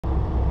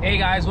Hey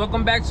guys,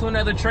 welcome back to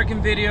another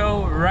trucking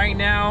video. Right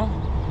now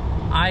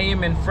I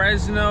am in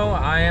Fresno.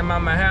 I am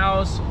at my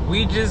house.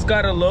 We just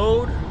got a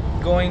load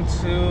going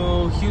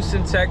to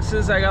Houston,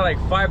 Texas. I got like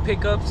 5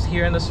 pickups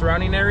here in the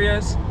surrounding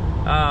areas.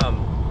 I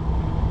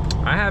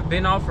have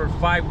been off for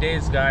 5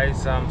 days,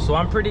 guys, so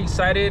I'm pretty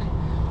excited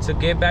to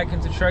get back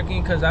into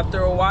trucking, because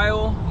after a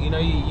while, you know,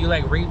 you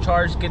like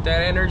recharge, get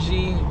that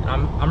energy.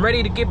 I'm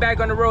ready to get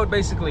back on the road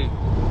basically.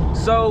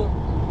 So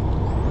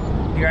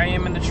here I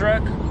am in the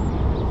truck.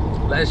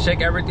 Let's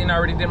check everything. I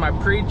already did my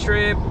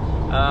pre-trip.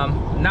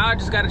 Now I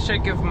just gotta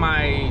check if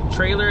my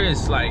trailer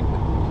is like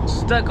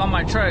stuck on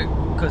my truck,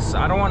 because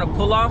I don't want to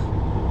pull off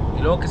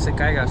y luego que se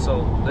caiga. So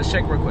let's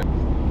check real quick.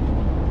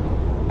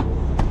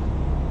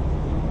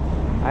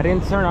 I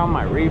didn't turn on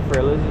my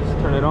reefer. Let's just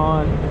turn it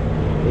on.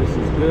 This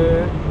is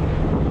good.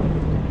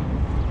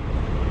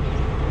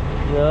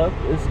 Yep,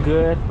 it's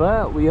good.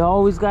 But we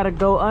always gotta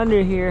go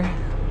under here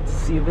to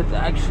see if it's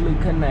actually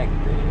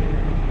connected,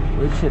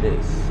 which it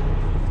is.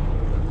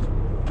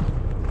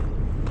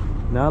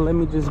 Now let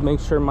me just make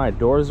sure my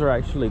doors are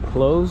actually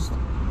closed,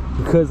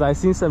 because I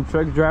seen some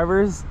truck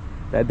drivers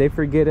that they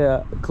forget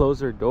to close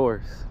their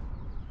doors.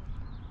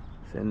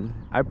 And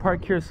I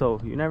park here,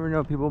 so you never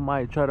know, people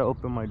might try to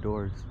open my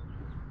doors.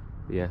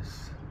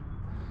 Yes.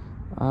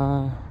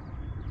 I'm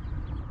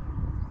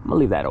gonna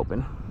leave that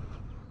open.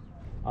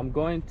 I'm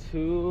going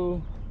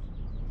to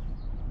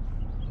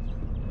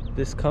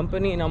this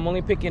company and I'm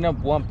only picking up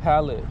 1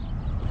 pallet.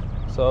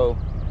 So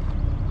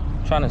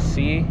trying to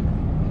see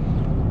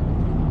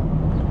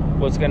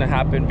what's gonna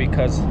happen,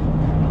 because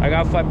I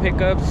got 5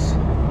 pickups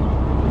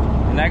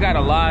and I got a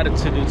lot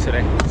to do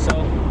today. So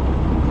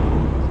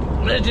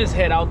let's just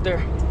head out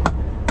there.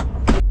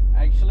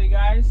 Actually,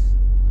 guys,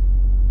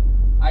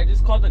 I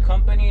just called the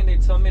company and they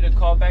told me to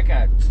call back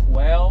at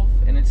 12,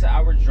 and it's an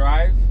hour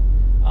drive.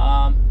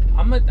 I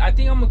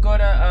think I'm gonna go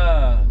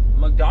to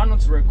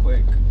McDonald's real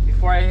quick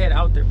before I head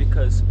out there,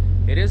 because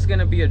it is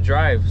gonna be a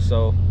drive.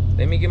 So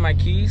let me get my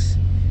keys.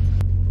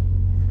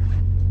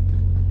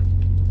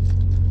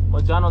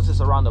 McDonald's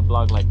is around the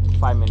block, like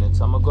 5 minutes.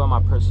 I'm gonna go in my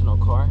personal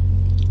car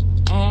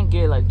and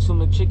get like 2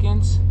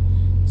 McChickens,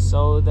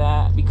 so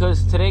that,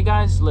 because today,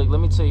 guys, look, let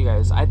me tell you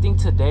guys, I think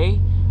today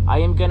I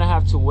am gonna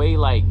have to wait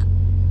like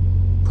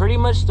pretty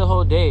much the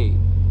whole day,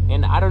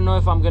 and I don't know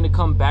if I'm gonna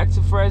come back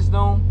to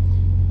Fresno,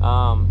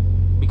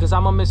 because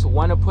I'm gonna miss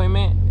 1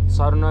 appointment.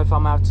 So I don't know if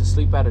I'm gonna have to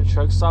sleep at a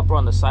truck stop or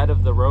on the side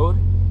of the road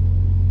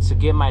to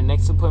get my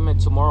next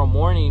appointment tomorrow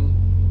morning,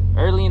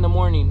 early in the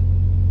morning.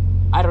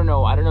 I don't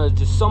know. There's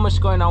just so much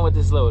going on with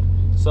this load.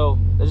 So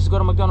let's just go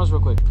to McDonald's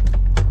real quick.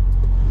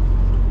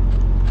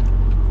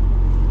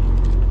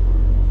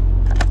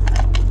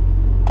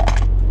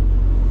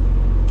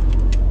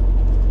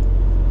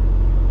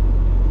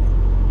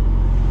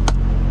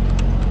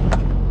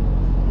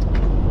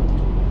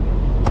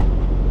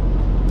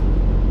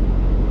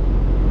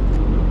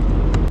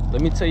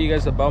 Let me tell you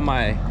guys about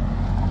my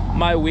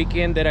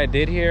weekend that I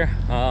did here.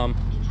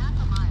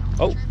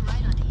 Oh,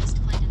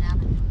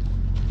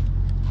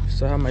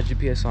 still have my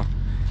GPS on.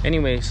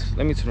 Anyways,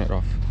 let me turn it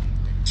off.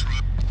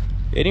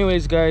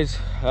 Anyways, guys,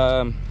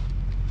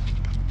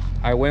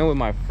 I went with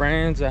my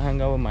friends. I hung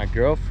out with my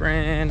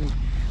girlfriend.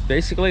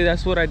 Basically,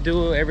 that's what I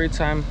do every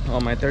time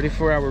on my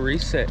 34-hour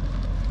reset.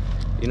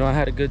 You know, I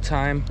had a good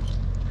time,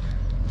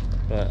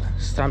 but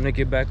it's time to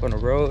get back on the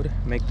road,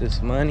 make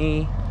this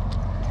money.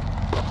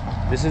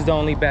 This is the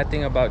only bad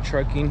thing about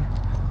trucking.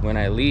 When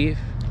I leave,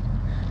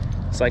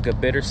 it's like a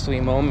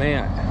bittersweet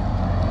moment,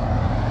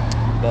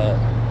 but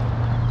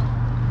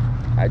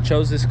I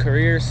chose this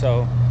career,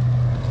 so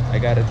I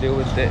gotta deal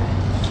with it.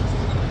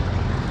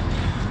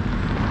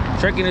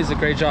 Trucking is a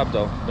great job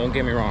though, don't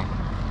get me wrong.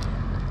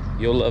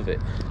 You'll love it.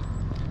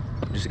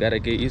 You just gotta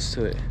get used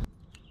to it.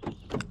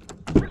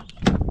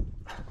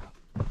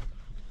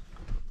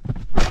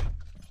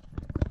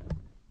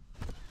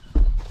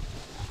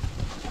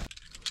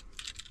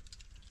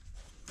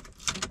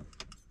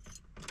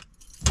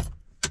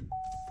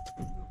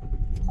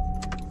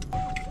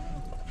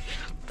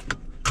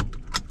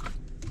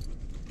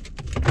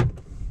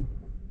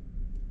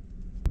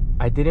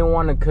 I didn't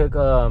want to cook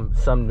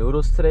some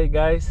noodles today,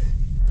 guys,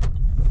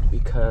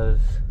 because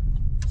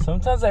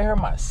sometimes I hurt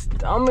my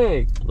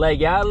stomach. Like,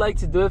 yeah, I like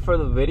to do it for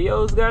the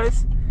videos,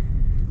 guys,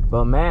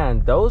 but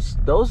man, those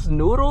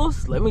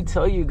noodles, let me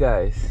tell you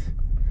guys,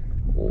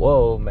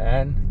 whoa,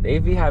 man, they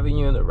be having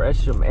you in the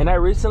restroom. And I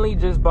recently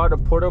just bought a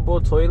portable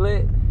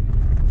toilet.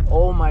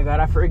 Oh my god,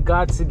 I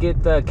forgot to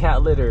get the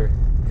cat litter,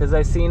 because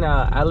I seen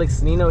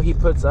Alex Nino, he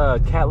puts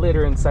cat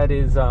litter inside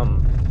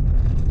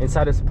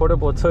his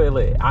portable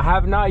toilet. I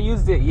have not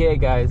used it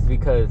yet, guys,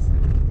 because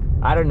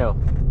I don't know.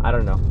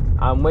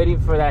 I'm waiting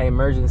for that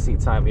emergency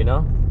time, you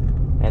know,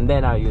 and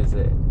then I'll use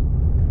it.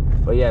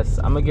 But yes,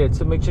 I'm gonna get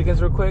 2 McChickens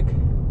real quick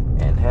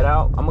and head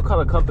out. I'm gonna call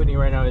a company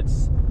right now.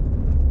 It's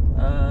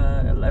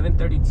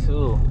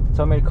 11:32.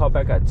 Told me to call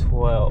back at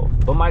 12,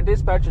 but my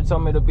dispatcher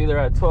told me to be there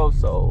at 12.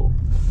 So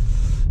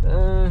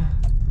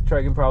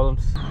trucking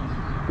problems.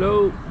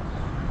 Hello.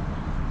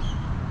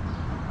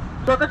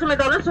 Welcome to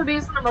McDonald's. Will be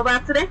using the mobile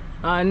app today?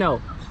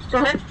 No.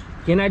 Go ahead.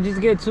 Can I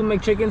just get 2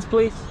 McChickens,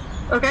 please?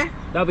 Okay.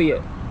 That'll be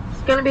it.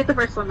 It's gonna be the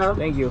first one though.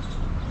 Thank you.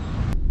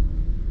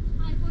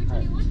 Hi,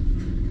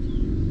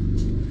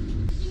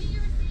 421. Do you need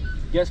your receipt?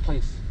 Yes,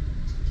 please.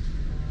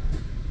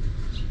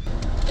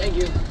 Thank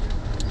you.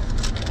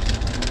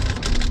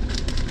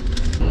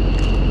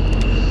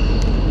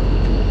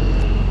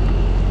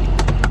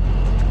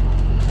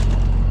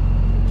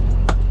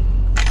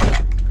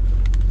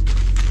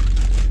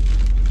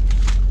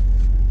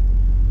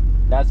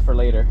 That's for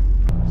later.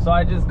 So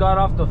I just got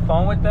off the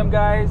phone with them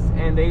guys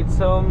and they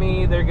told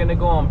me they're gonna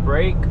go on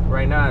break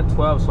right now at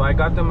 12, so I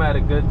got them at a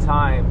good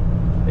time.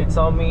 They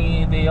told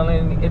me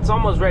it's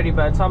almost ready.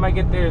 By the time I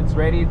get there, it's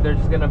ready. They're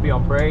just gonna be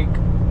on break.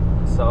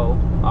 So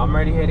I'm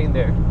already heading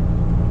there.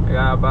 I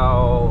got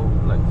about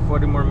like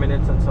 40 more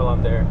minutes until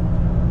I'm there.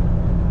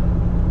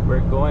 We're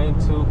going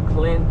to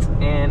Clint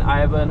and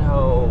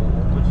Ivanhoe,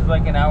 which is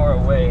like an hour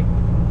away.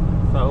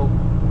 So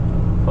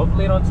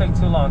hopefully it don't take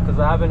too long because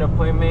I have an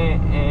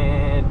appointment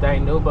in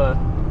Dinuba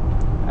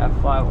at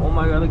 5. Oh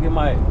my god, look at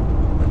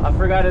I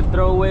forgot to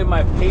throw away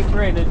my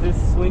paper and it's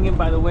just swinging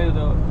by the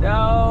window.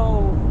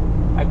 No!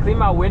 I clean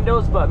my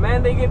windows, but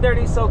man, they get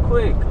dirty so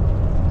quick.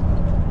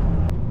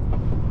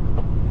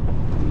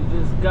 We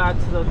just got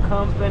to the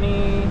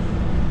company.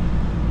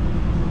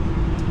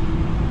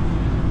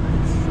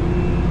 Let's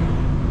see.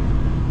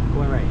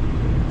 Going right.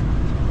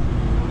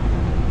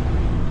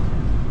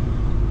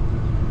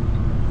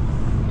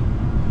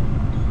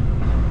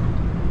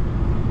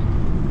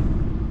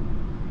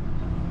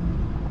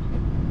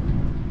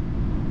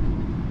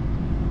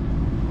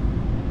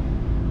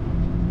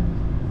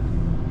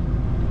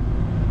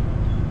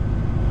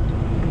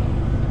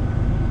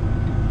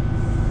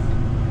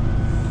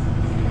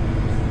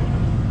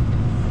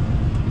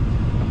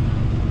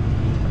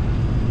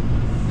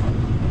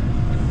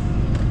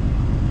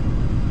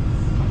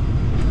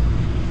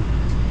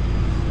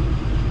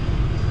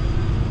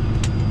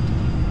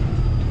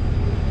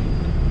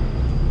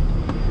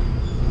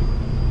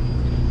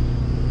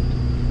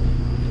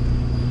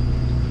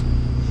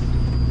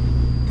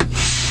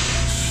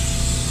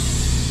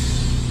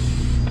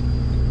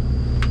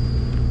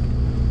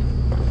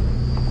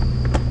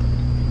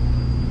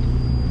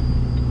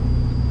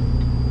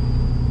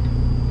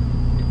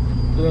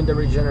 Doing the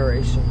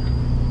regeneration.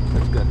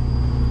 That's good.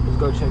 Let's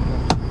go check in.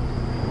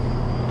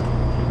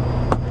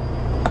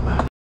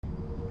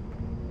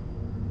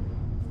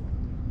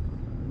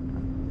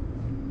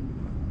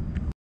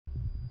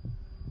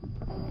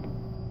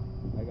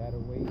 I gotta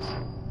wait.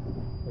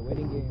 The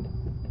waiting game.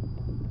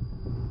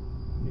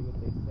 See what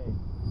they say.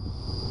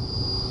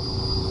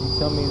 They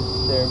tell me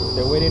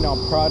they're waiting on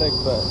product,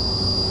 but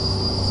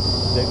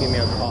they'll give me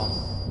a call.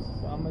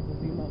 So I'm gonna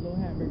just eat my little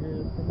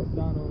hamburgers from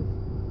McDonald's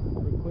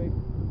real quick.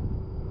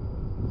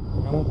 I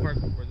won't park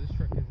where this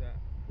truck is at.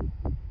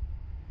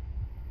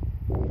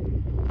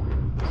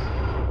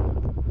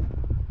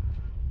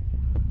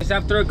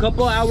 After a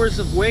couple hours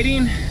of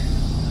waiting,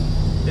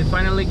 they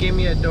finally gave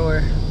me a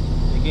door.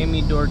 They gave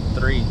me door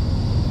 3.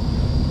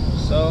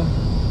 So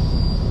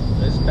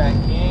let's back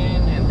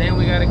in, and then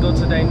we gotta go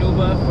to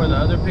Dinuba for the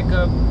other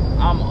pickup.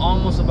 I'm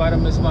almost about to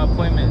miss my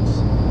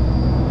appointments.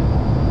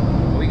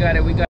 We got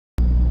it.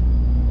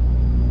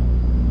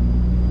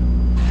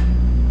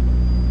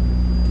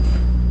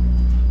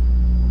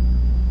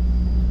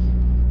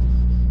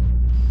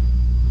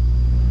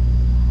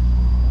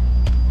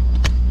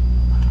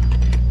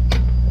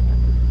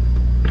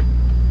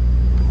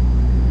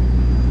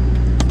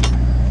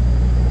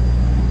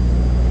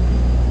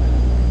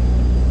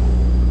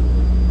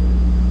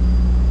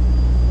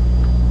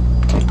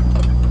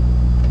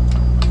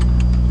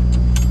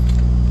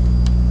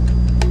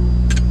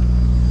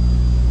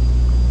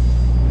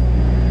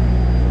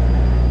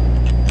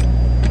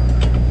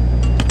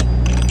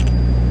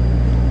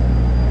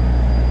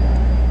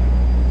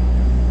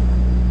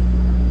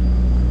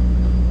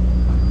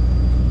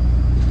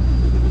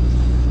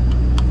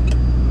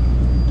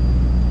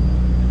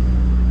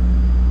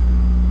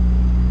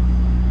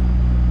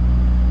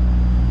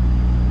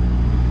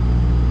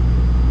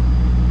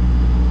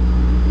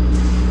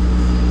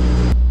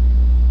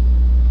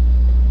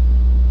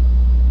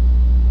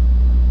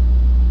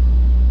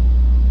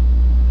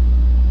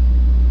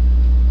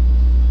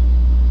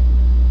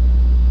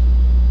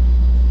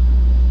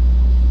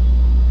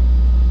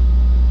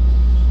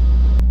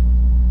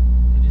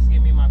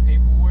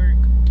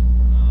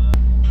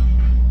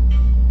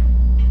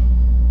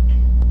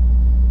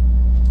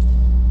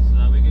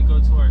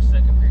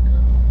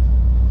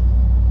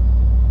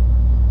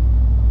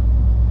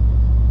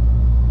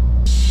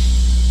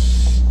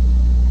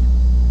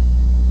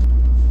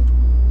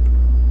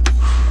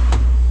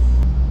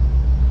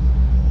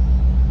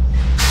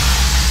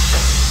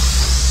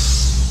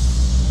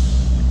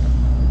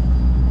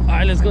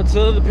 Let's go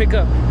to the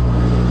pickup.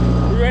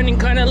 We're running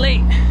kind of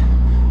late.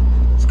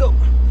 Let's go.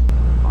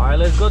 All right,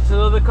 let's go to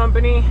the other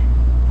company.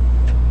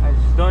 I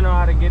just don't know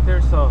how to get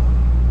there, so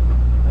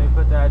let me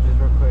put the address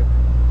real quick.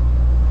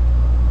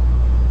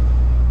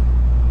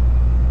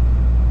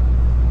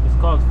 It's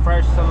called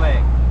Fresh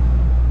Select.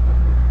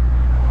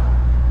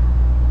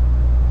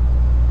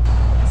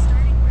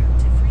 Starting route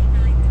to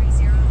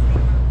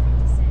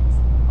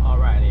 3930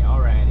 Alrighty,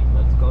 alrighty.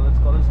 Let's go, let's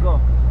go, let's go.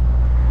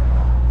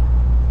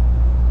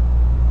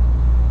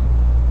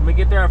 We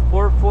get there at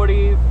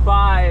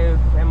 4:45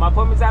 and my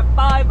appointment's at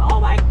 5. Oh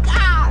my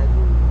god!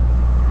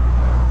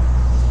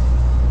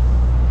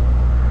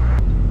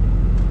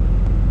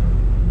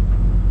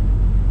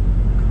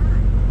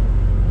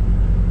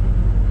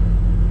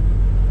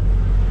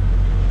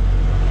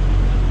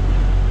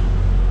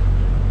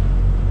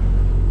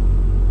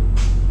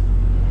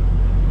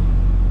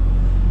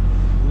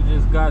 We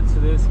just got to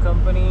this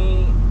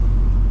company.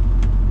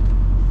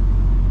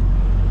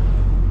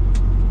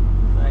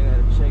 I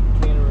gotta check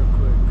in real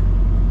quick.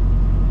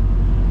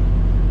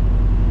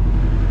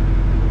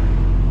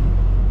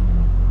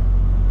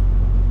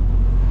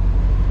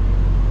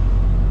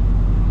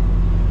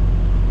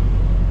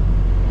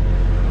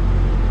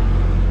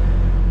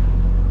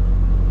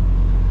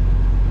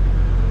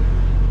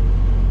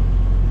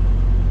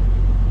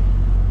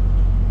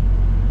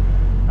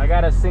 I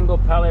got a single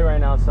pallet right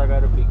now, so I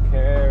gotta be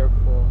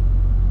careful.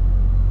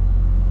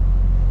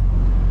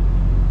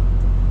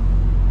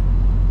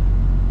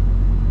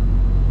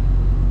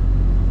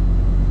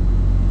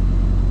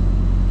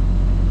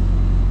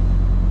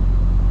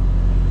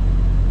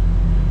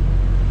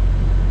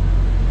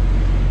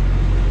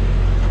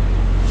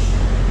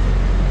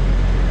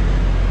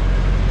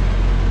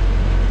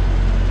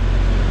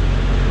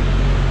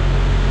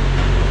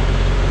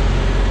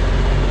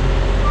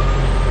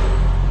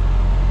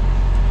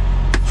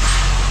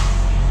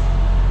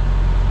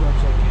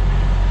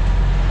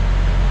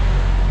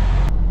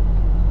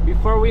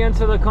 Before we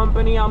enter the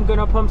company, I'm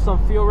gonna pump some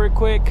fuel real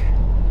quick.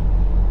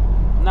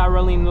 Not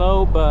running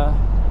low, but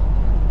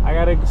I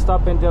gotta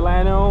stop in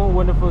Delano,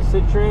 Wonderful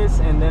Citrus,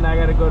 and then I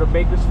gotta go to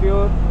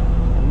Bakersfield,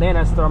 and then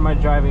I start my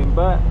driving.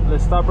 But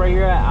let's stop right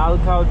here at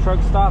Alcal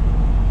Truck Stop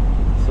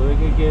so we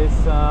can get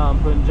some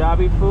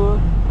Punjabi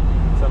food,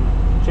 some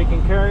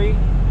chicken curry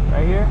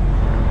right here.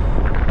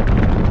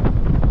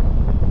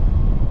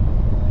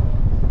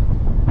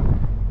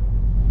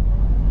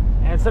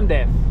 And some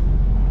dip.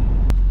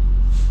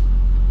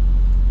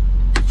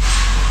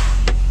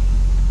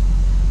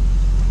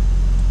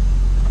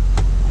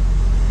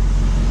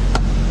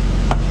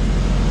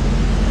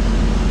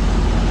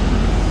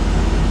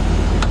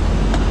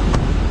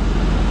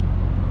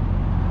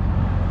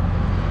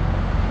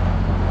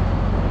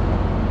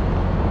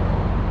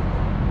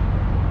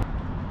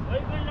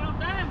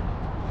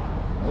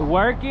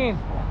 Working.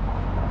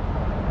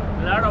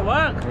 A lot of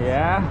work.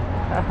 Yeah.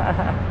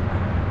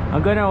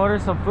 I'm gonna order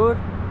some food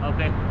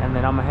Okay. and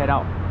then I'm gonna head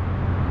out.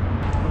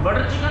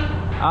 Butter chicken?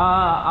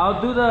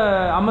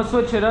 I'm gonna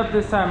switch it up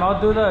this time. I'll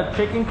do the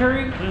chicken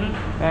curry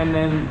and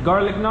then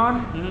garlic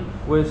naan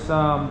with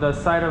the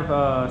side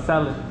of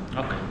salad.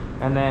 Okay.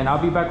 And then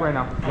I'll be back right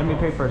now. Let me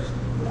pay first.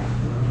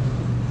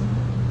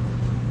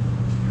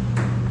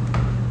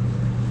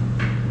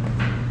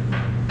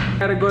 I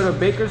gotta go to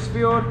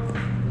Bakersfield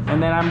and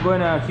then I'm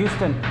going to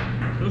Houston.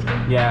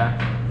 Houston? Yeah.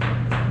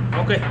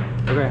 Okay.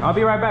 Okay, I'll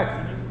be right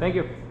back. Thank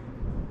you.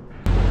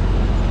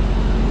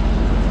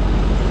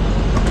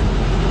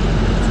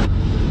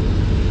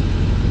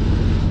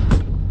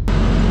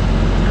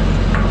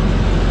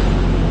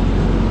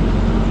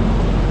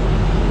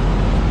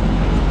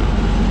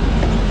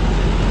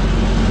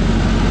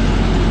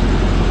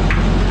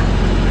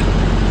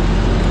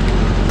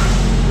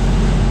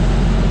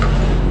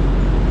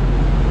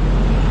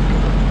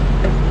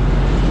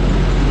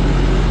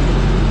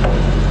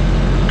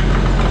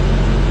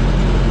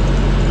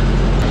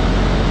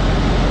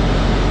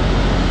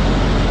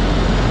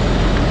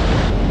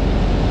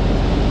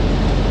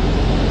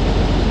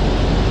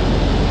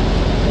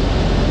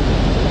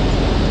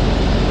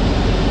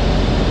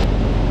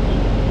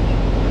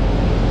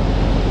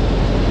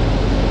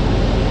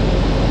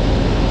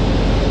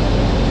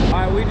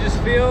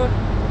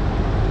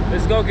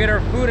 Let's go get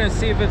our food and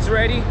see if it's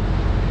ready.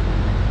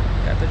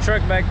 Got the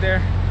truck back there.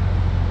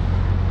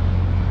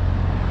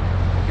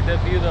 Look at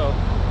that view though.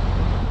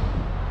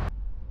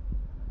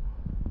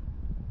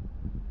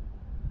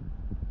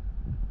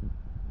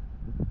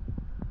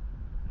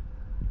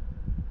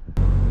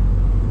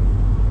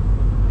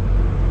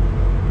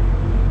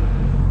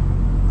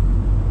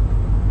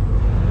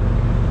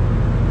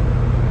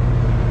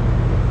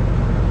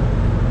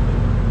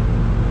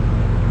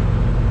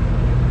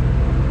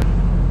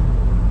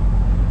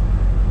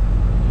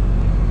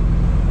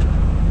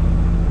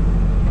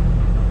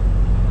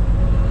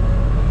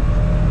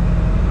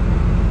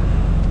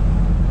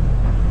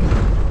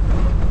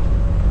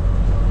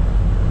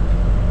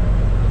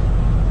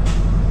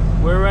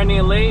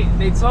 Running late.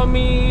 They told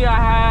me I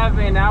have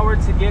an hour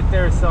to get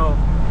there, so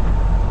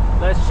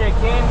let's check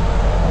in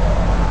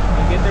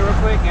and get there real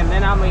quick and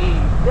then I'm gonna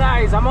eat.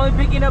 Guys, I'm only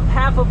picking up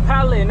half a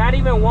pallet, not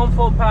even one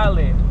full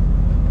pallet.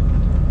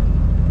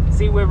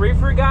 See, with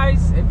reefer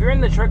guys, if you're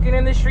in the trucking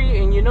industry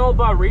and you know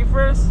about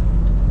reefers,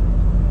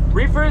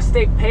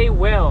 they pay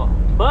well,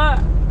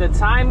 but the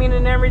timing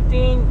and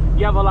everything,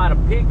 you have a lot of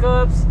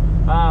pickups.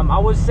 I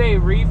would say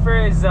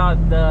reefer is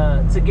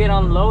to get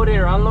unloaded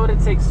or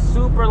unloaded takes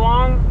super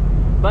long,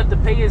 but the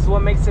pay is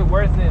what makes it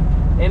worth it.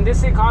 In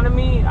this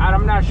economy,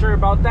 I'm not sure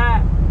about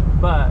that,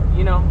 but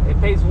you know, it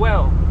pays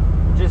well.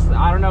 Just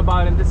I don't know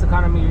about in this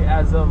economy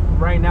as of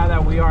right now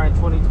that we are in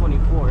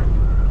 2024.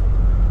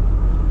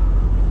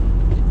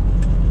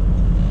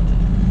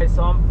 Okay,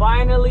 so I'm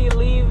finally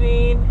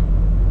leaving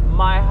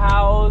my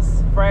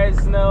house,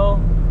 Fresno.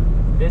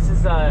 This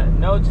is a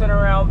no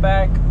turnaround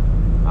back.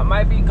 I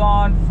might be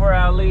gone for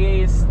at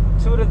least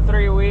 2 to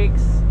 3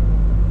 weeks,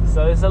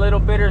 so it's a little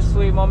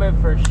bittersweet moment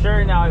for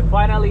sure. Now it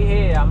finally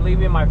hit. I'm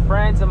leaving my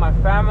friends and my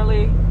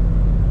family,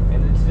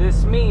 and it's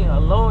just me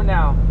alone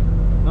now.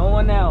 No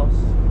one else,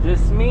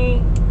 just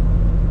me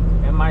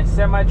and my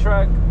semi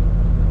truck.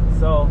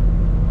 So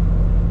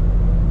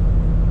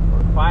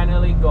we're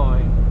finally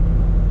going.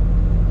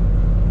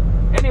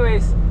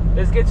 Anyways,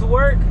 let's get to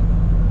work.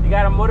 You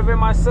gotta motivate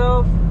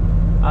myself.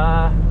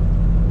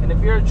 And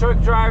if you're a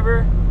truck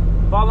driver,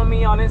 follow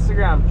me on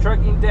Instagram,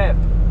 Trucking Depth,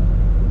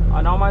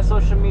 on all my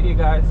social media,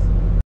 guys.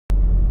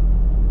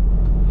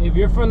 If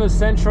you're from the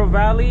Central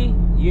Valley,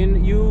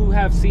 you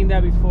have seen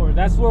that before.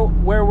 That's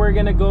where we're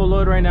gonna go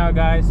load right now,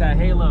 guys, at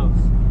Halos.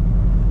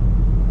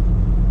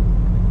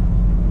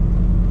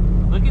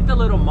 Look at the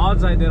little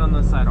mods I did on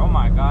the side. Oh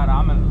my god,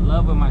 I'm in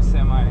love with my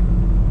semi.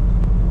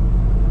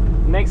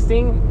 Next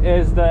thing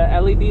is the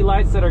LED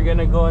lights that are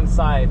gonna go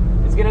inside.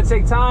 It's gonna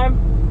take time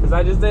because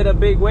I just did a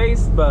big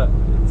waste, but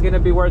it's gonna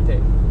be worth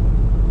it.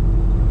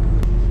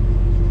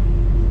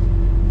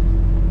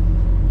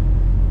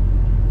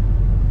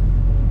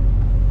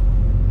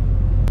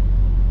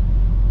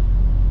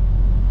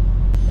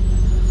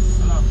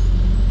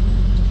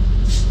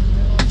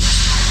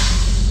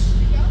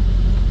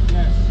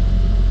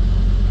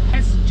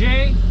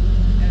 SJ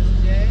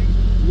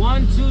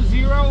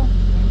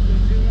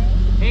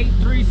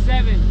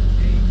 120837.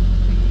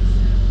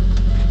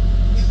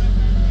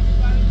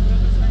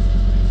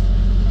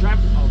 Drive.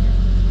 Okay.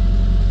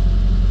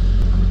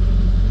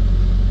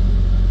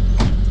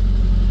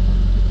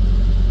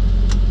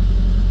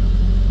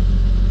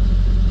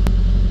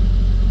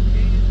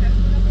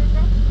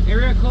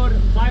 Area code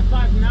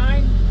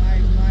 559.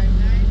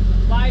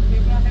 5.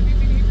 Have you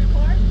been here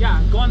before?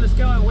 Yeah, go on the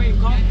scale and wait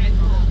and call.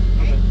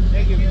 Okay,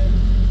 thank you.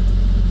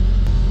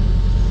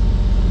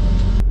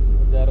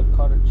 Got a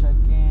Carter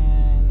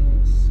check-in.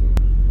 Let's see.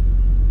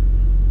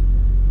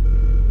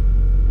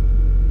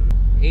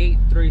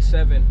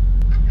 837.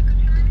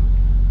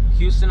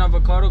 Houston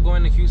Avocado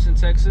going to Houston,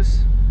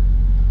 Texas.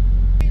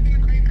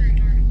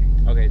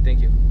 Okay,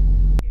 thank you.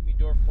 Gave me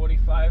door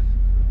 45.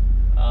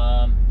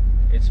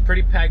 It's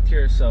pretty packed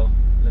here, so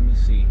let me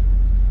see.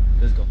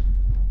 Let's go.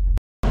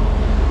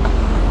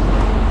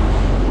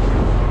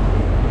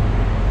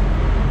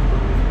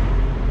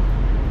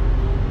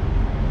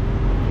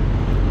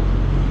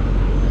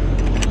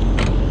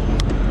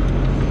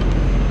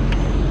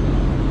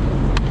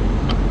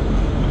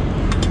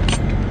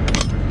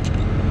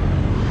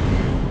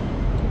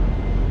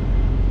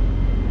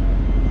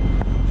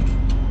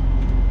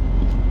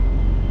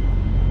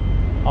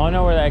 I don't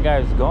know where that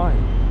guy's going.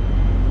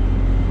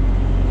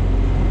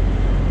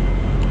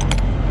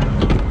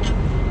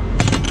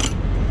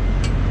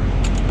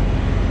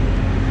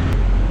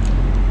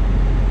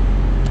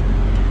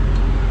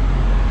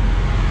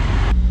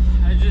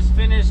 I just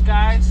finished,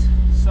 guys,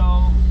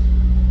 so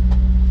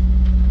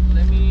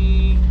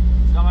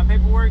got my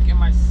paperwork and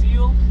my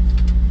seal.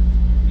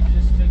 Let me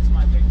just fix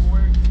my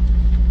paperwork.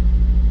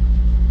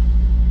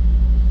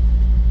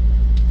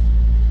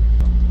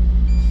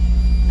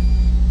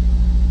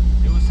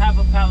 Half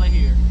a pallet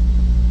here.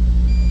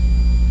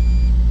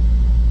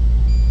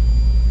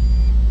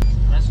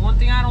 That's one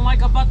thing I don't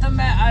like about the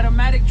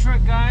automatic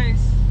truck, guys.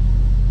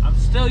 I'm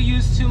still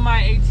used to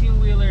my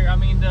 18-wheeler. I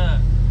mean the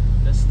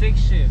stick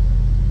shift.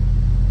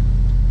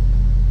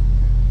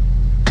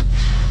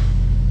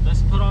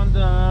 Let's put on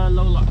the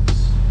low locks.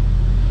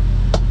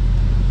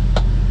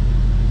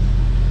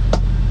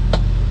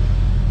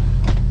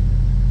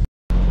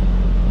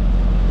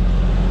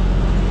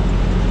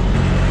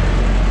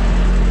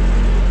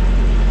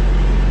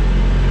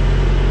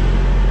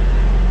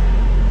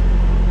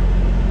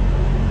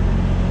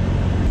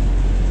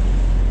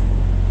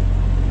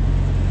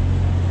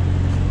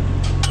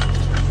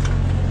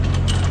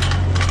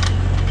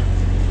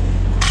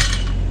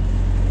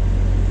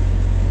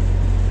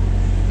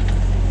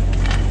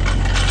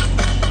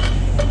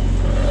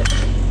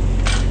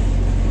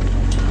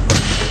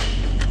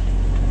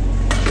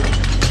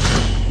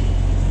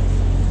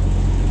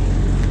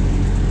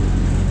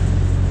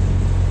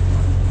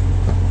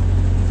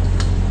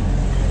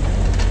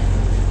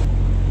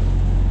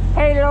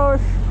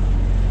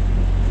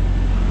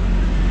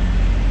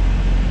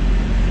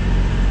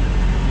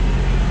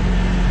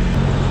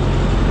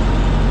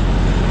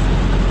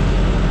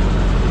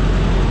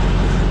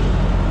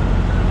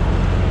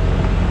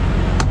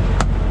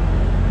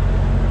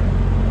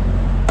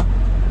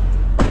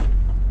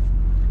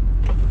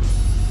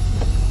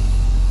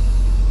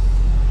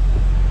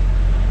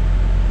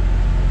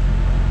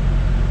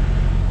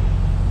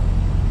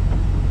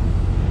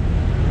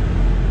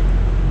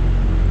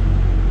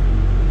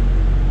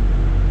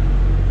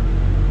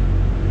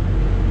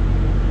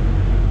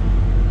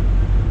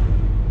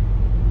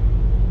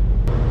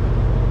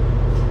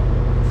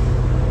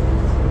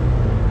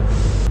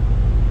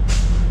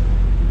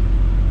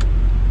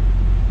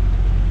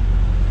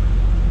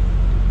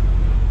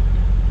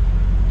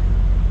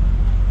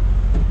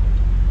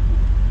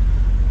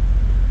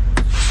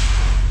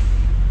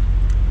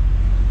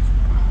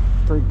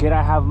 forget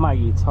I have my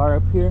guitar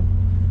up here.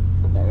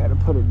 And I gotta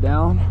put it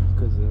down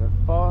because if it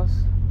falls,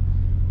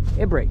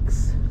 it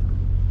breaks.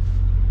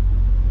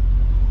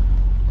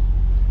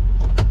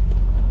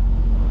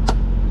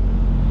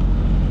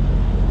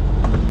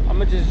 I'm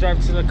gonna just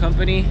drive to the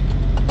company,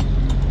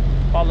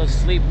 fall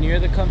asleep near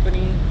the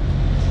company.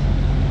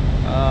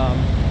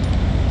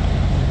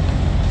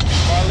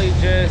 Probably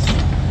just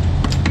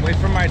wait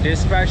for my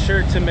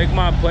dispatcher to make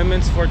my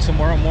appointments for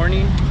tomorrow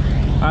morning.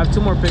 I have 2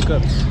 more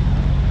pickups,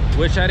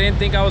 which I didn't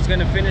think I was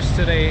gonna finish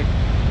today,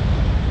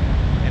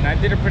 and I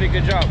did a pretty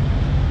good job.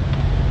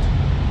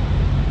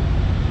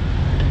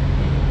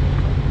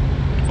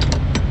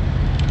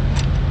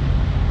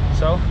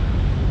 So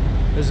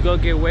let's go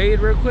get weighed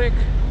real quick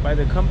by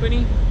the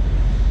company.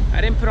 I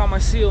didn't put on my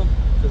seal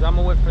because I'm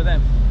gonna wait for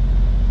them,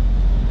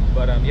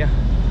 but yeah,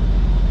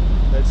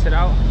 let's head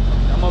out.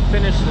 I'm gonna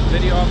finish the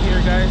video off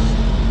here, guys.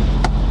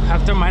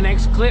 After my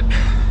next clip,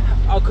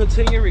 I'll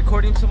continue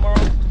recording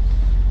tomorrow.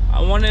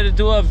 I wanted to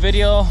do a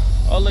video.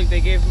 Oh look, they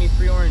gave me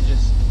free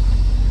oranges.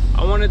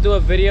 I want to do a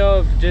video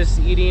of just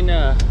eating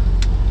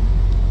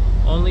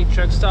only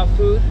truck stop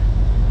food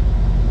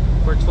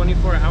for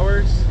 24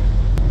 hours.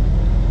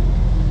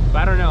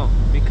 But I don't know,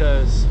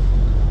 because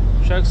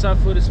truck stop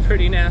food is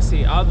pretty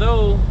nasty.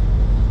 Although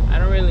I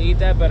don't really eat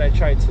that, but I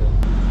try to.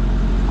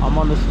 I'm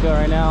on the scale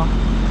right now.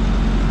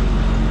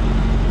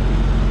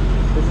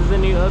 This is a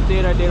new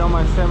update I did on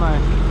my semi.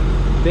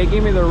 They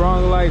gave me the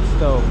wrong lights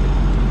though,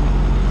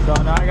 so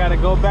now I gotta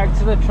go back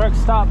to the truck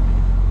stop.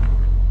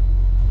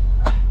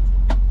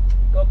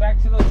 Go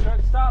back to the truck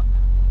stop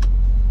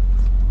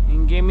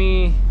and give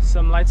me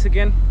some lights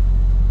again.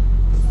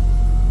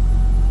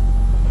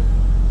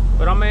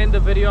 But I'm gonna end the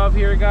video off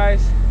here,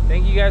 guys.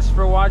 Thank you guys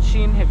for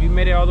watching. If you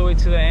made it all the way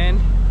to the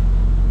end,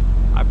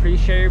 I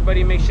appreciate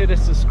everybody. Make sure to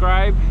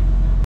subscribe.